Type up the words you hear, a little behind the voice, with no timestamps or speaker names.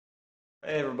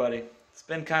Hey everybody, it's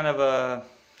been kind of a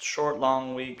short,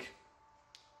 long week.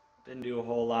 Didn't do a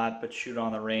whole lot but shoot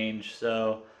on the range,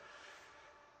 so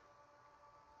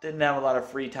didn't have a lot of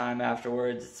free time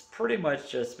afterwards. It's pretty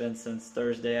much just been since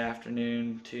Thursday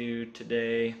afternoon to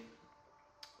today,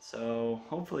 so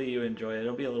hopefully you enjoy it.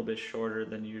 It'll be a little bit shorter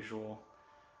than usual.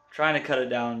 Trying to cut it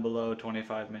down below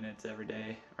 25 minutes every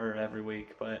day, or every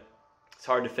week, but it's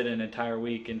hard to fit an entire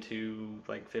week into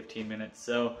like 15 minutes,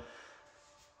 so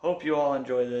hope you all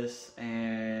enjoy this,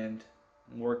 and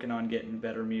I'm working on getting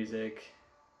better music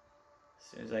as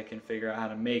soon as I can figure out how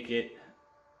to make it.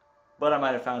 But I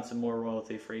might have found some more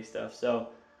royalty-free stuff, so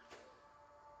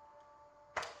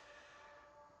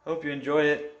hope you enjoy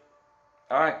it.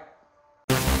 Alright.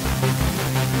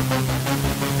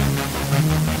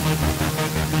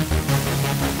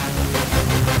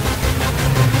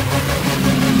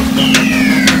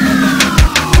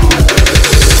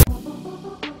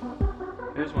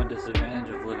 Here's one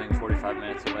disadvantage of living 45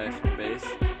 minutes away from the base.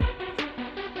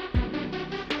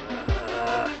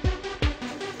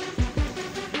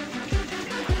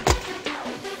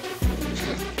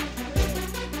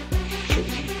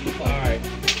 Alright,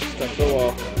 stuck the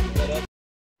wall.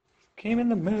 Came in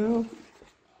the move.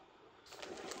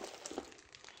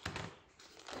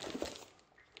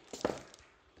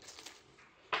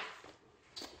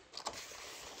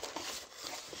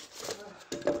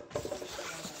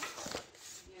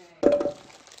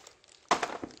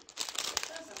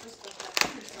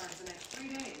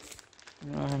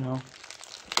 I don't know. Well,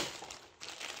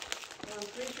 I'm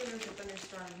pretty sure there's a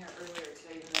thunderstorm here earlier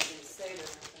today, even though I didn't say there's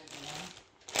a thunderstorm.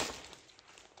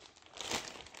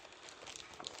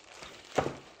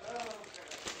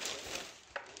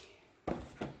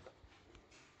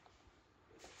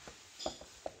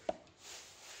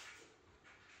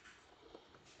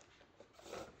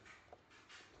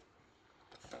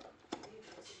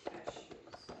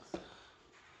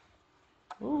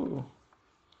 Ooh.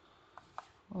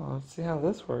 Well, let's see how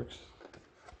this works.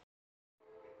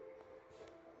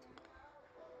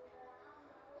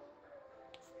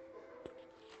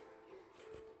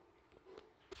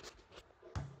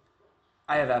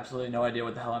 I have absolutely no idea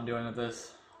what the hell I'm doing with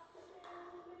this.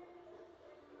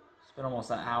 It's been almost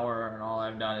an hour and all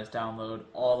I've done is download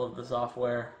all of the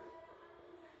software.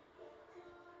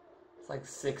 It's like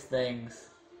 6 things.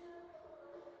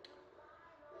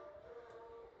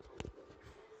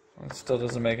 It still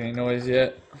doesn't make any noise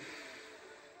yet.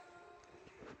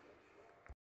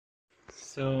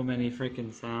 So many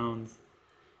freaking sounds.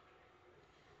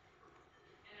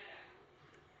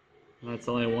 That's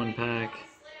only one pack.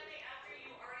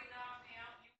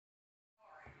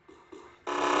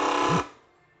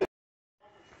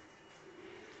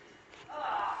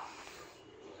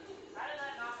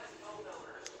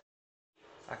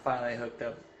 I finally hooked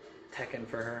up Tekken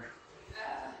for her.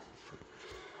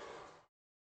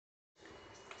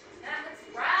 That's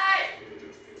right!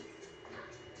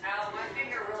 Ow, my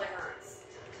finger really hurts.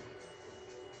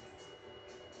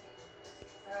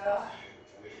 And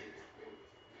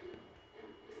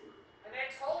I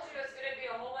told you it's gonna be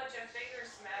a whole bunch of finger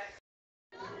smack.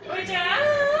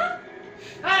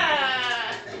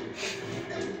 Ah!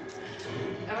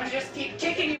 I'm gonna just keep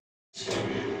kicking you.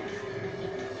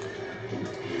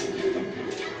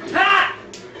 Ah!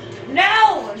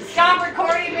 No! Stop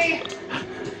recording me!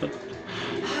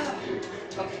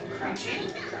 Okay,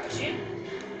 crouching.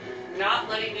 Not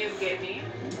letting you get me.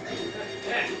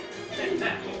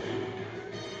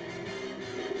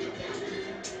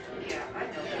 Yeah, I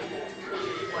know that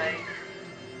whole play.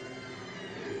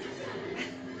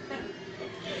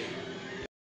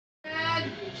 Dad!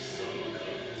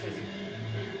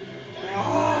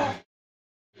 Oh.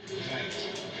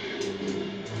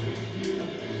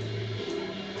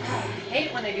 I hate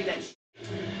it when they do that.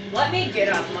 Let me get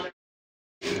up, mother.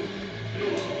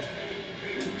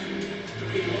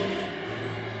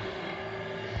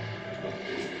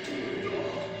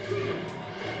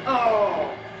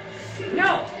 Oh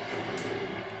no!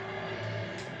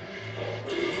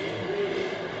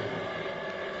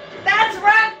 That's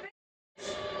right.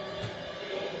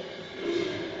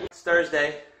 It's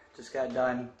Thursday. Just got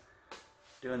done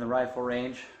doing the rifle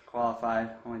range. Qualified.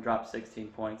 Only dropped 16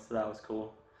 points, so that was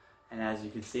cool. And as you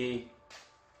can see,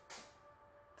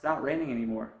 it's not raining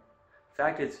anymore. In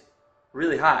fact, it's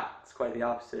really hot. It's quite the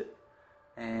opposite.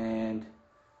 And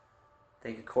I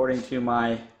think according to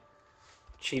my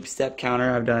cheap step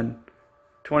counter, I've done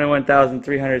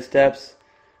 21,300 steps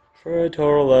for a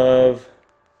total of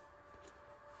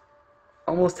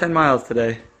almost 10 miles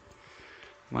today.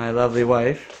 My lovely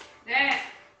wife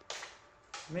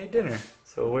made dinner.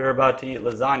 So we're about to eat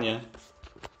lasagna,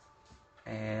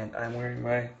 and I'm wearing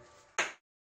my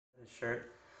this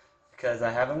shirt because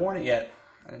I haven't worn it yet,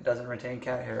 and it doesn't retain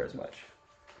cat hair as much.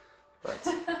 But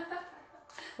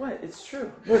what? It's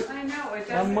true. Look, I know it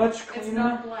how doesn't. much It's cleaner.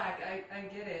 not black. I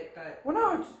get it, but Well,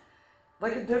 no, it's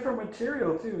like a different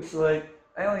material too. So like,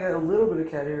 I only got a little bit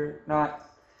of cat hair, not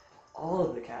all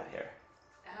of the cat hair.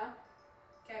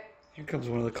 Okay. Here comes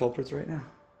one of the culprits right now.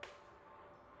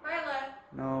 Mila.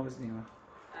 No, it was Nemo.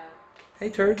 Hey,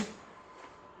 turd.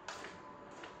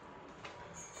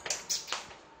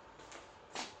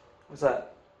 What's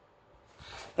that?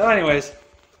 No, anyways,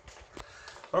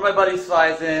 one of my buddies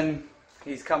flies in.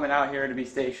 He's coming out here to be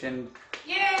stationed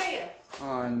Yay!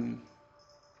 on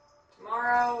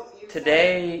Tomorrow.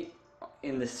 today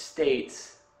in the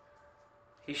States.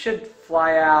 He should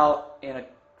fly out in a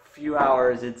few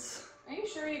hours. It's Are you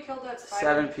sure you killed that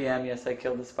spider? 7 p.m. Yes, I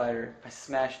killed the spider. I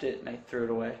smashed it and I threw it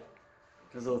away.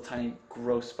 It was a little tiny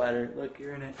gross spider. Look,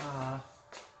 you're in it.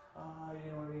 You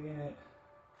didn't want to be in it.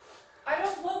 I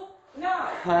don't look. No.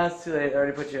 It's too late. I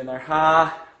already put you in there.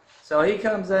 So he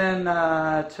comes in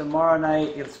tomorrow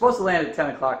night. He's supposed to land at 10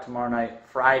 o'clock tomorrow night,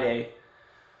 Friday.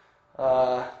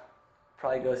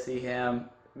 Probably go see him.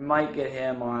 Might get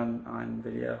him on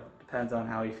video. Depends on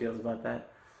how he feels about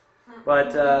that.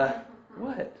 But,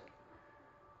 what?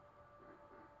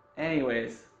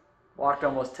 Anyways, walked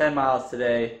almost 10 miles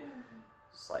today.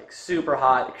 It's like super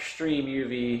hot, extreme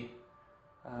UV.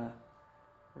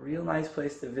 Real nice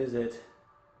place to visit.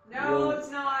 No, it's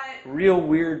not. Real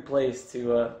weird place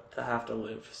to have to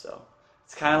live. So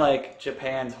it's kind of like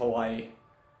Japan's Hawaii.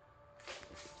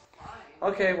 Why?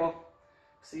 Okay, well,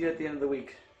 see you at the end of the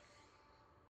week.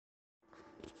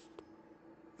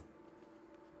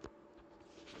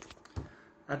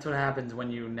 That's what happens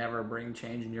when you never bring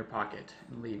change in your pocket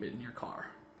and leave it in your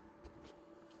car.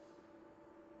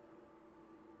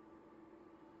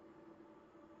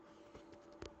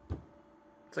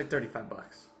 It's like $35.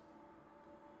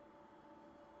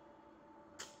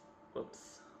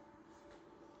 Whoops.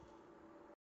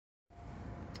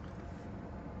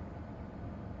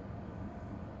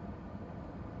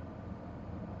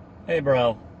 Hey,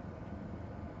 bro.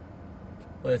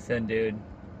 Listen, dude.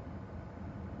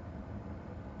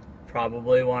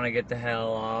 Probably want to get the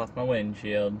hell off my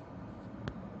windshield.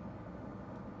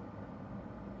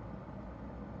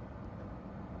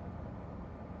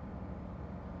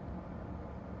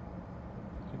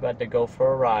 You about to go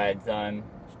for a ride, son.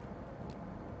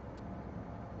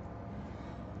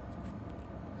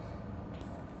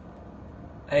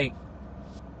 Hey,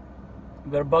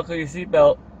 you better buckle your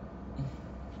seatbelt.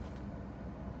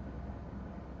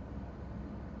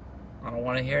 I don't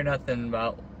want to hear nothing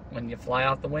about when you fly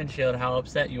off the windshield how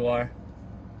upset you are.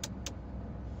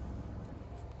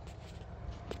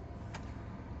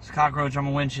 There's a cockroach on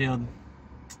my windshield.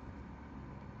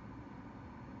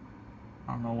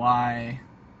 I don't know why.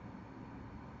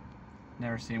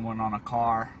 Never seen one on a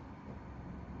car.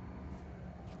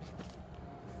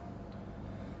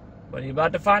 But you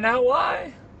about to find out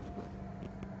why.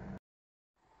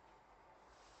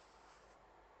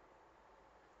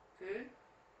 Food?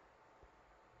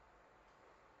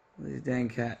 These dang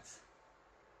cats.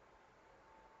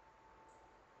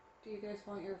 Do you guys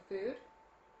want your food?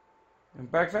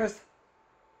 And breakfast?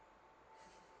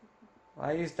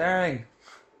 Why are you staring?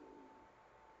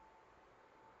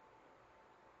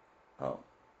 Oh,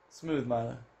 smooth,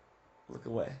 Mila. Look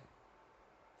away.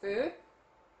 Food?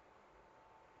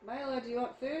 Milo, do you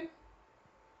want food?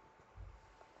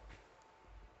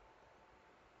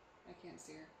 I can't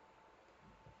see her.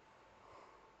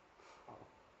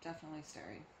 Definitely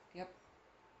staring. Yep.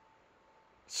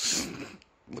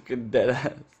 Looking dead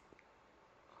ass.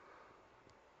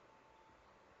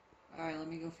 Alright, let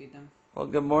me go feed them. Well,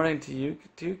 good morning to you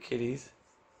too, kitties.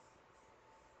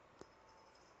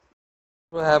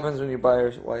 What happens when you buy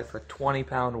your wife a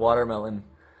 20-pound watermelon?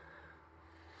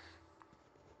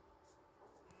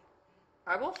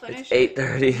 I will finish It's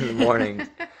 8:30 in the morning.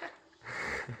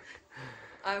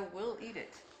 I will eat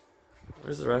it.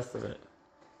 Where's the rest of it?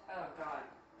 Oh god.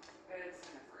 It's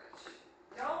in the fridge.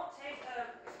 Don't take the...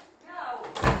 No!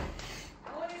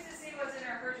 No one needs to see what's in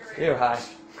our refrigerator. Ew, hi.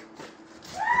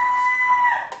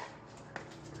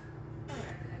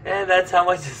 And that's how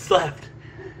much is left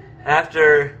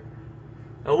after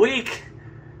a week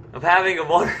of having a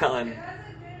watermelon. It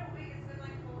hasn't been a week, it's been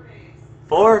like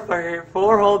 4 days.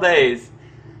 Four whole days.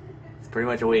 It's pretty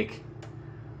much a week.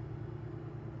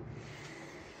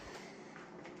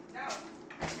 No.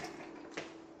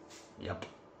 Yep.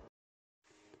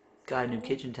 Got a new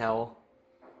kitchen towel.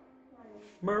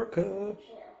 Murica.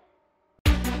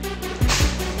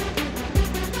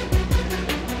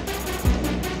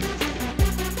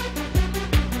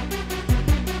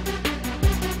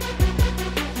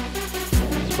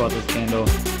 just bought this candle.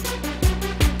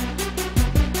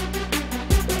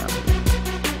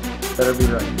 Better be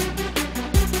right.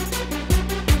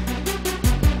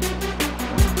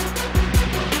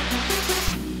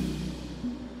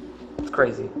 It's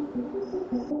crazy.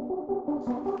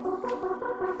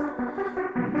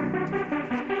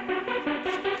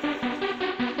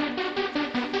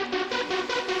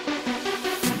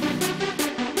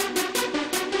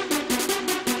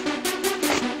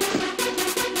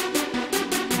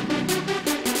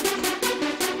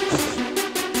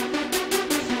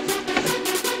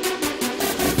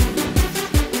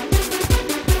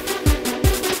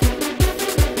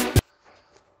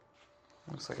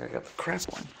 Looks like I got the crap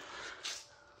one.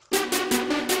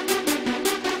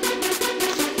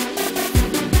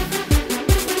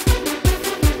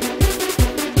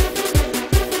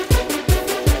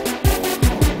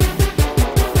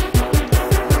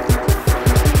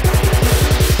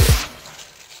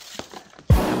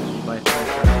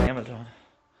 Amazon.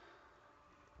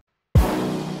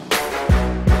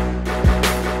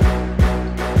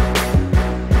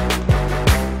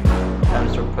 Time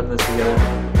to start putting this together.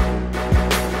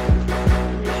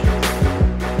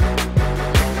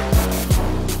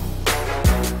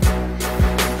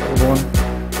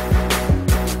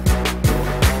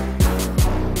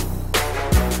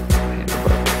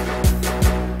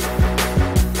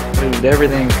 Moved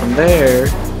everything from there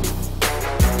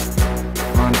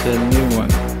onto the new one.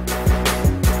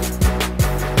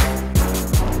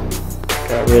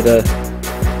 Got rid of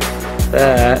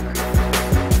that.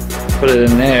 Put it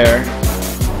in there.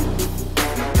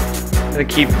 I'm gonna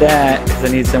keep that because I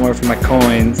need somewhere for my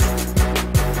coins.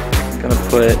 Gonna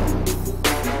put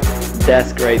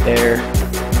desk right there.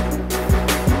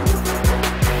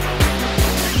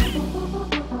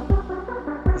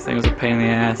 This thing was a pain in the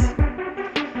ass.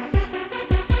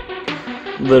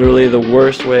 Literally the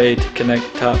worst way to connect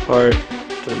the top part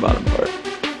to the bottom part.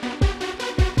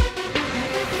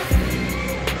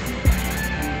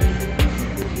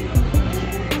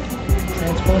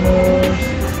 Transformers.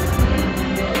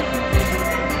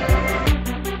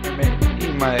 I'm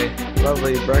eating my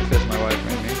lovely breakfast my wife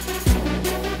made me.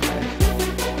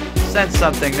 I sensed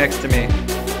something next to me.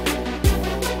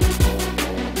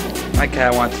 My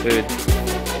cat wants food.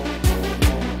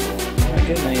 Not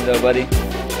getting any though, buddy.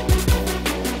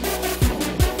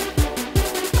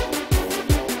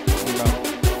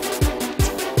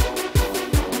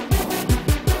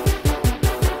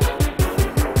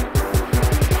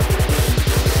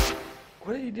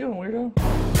 What are you doing, weirdo?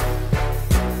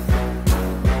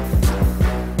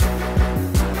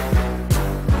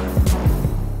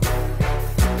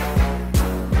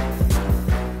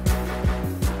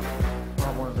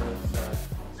 Want one of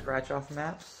those scratch-off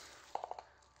maps?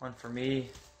 One for me,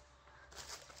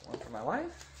 one for my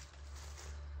wife.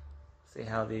 See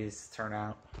how these turn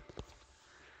out.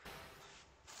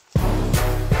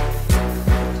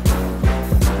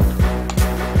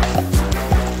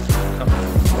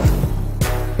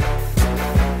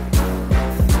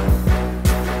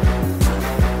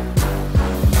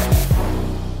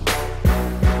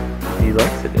 He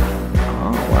likes it.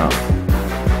 Oh, wow.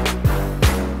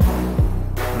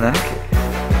 In that case.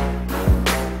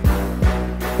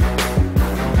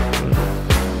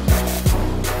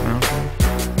 Mountain.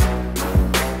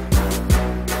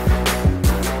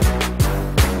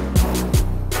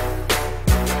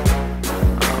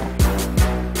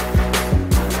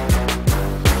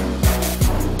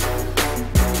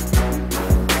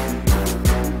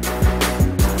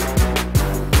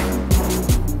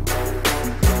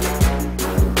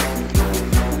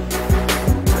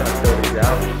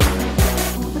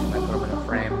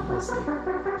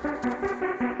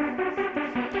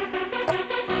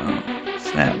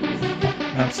 Snap.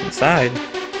 Maps inside.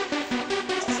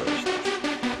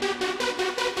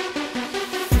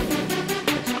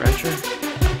 Scratcher.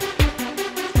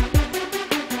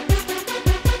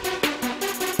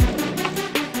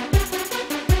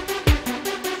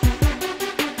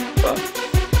 Oh.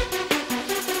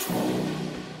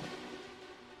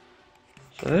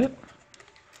 Is that it?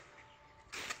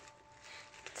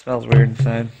 It smells weird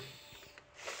inside.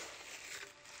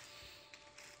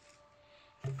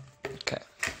 Okay.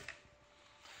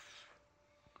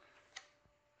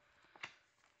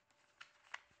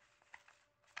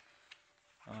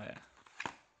 Oh yeah.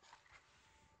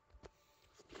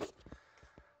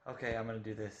 Okay, I'm gonna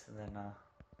do this and then I'll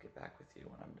get back with you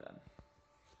when I'm done.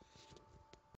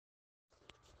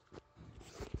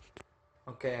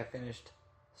 Okay, I finished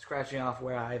scratching off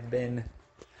where I've been.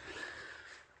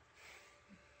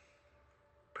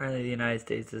 Apparently the United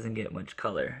States doesn't get much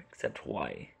color except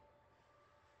Hawaii.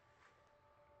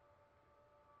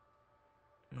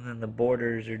 And then the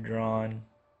borders are drawn.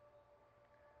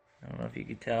 I don't know if you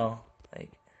could tell.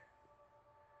 Like,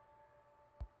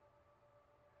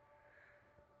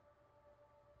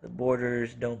 the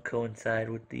borders don't coincide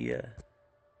with the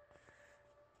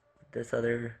this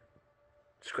other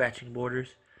scratching borders.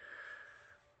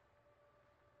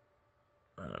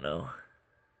 I don't know.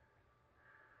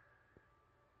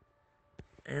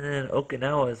 And then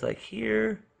Okinawa is like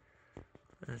here.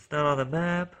 And it's not on the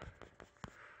map.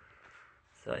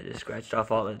 So I just scratched off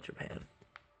all of Japan.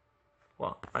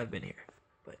 Well, I've been here,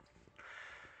 but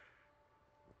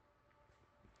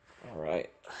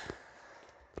alright.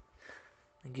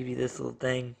 I'll give you this little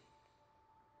thing.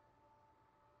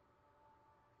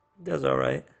 It does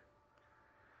alright.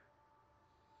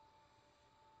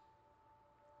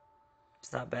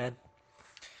 It's not bad.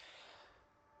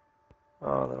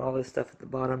 Oh, then all this stuff at the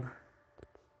bottom.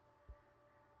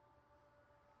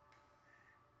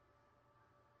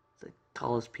 It's like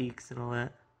tallest peaks and all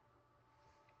that.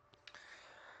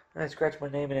 And I scratched my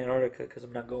name in Antarctica because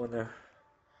I'm not going there.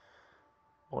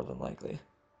 More than likely.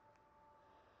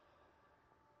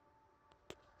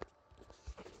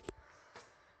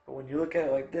 But when you look at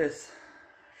it like this,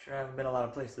 sure haven't been a lot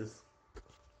of places.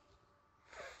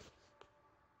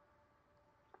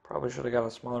 Probably should have got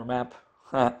a smaller map.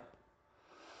 I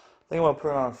think I'm gonna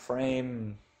put it on a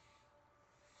frame.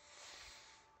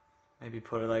 Maybe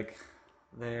put it like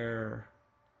there.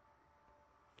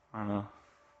 I don't know.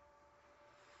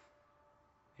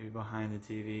 Maybe behind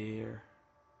the TV or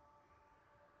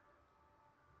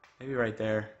maybe right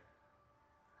there.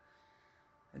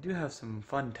 I do have some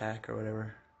fun tack or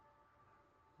whatever.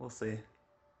 We'll see.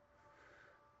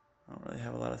 I don't really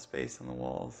have a lot of space on the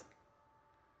walls.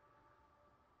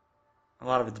 A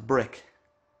lot of it's brick.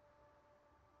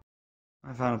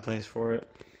 I found a place for it.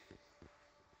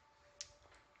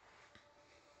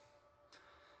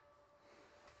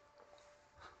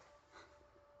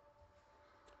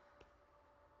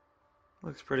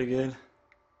 Looks pretty good.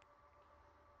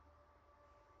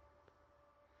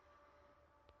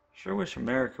 Sure wish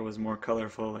America was more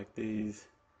colorful like these.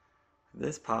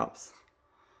 This pops.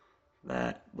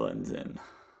 That blends in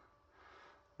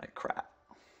like crap.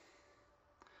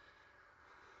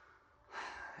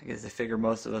 I guess they figure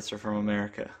most of us are from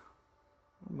America.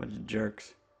 A bunch of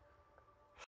jerks.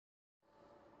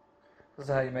 This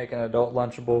is how you make an adult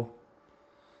Lunchable.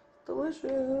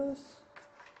 Delicious.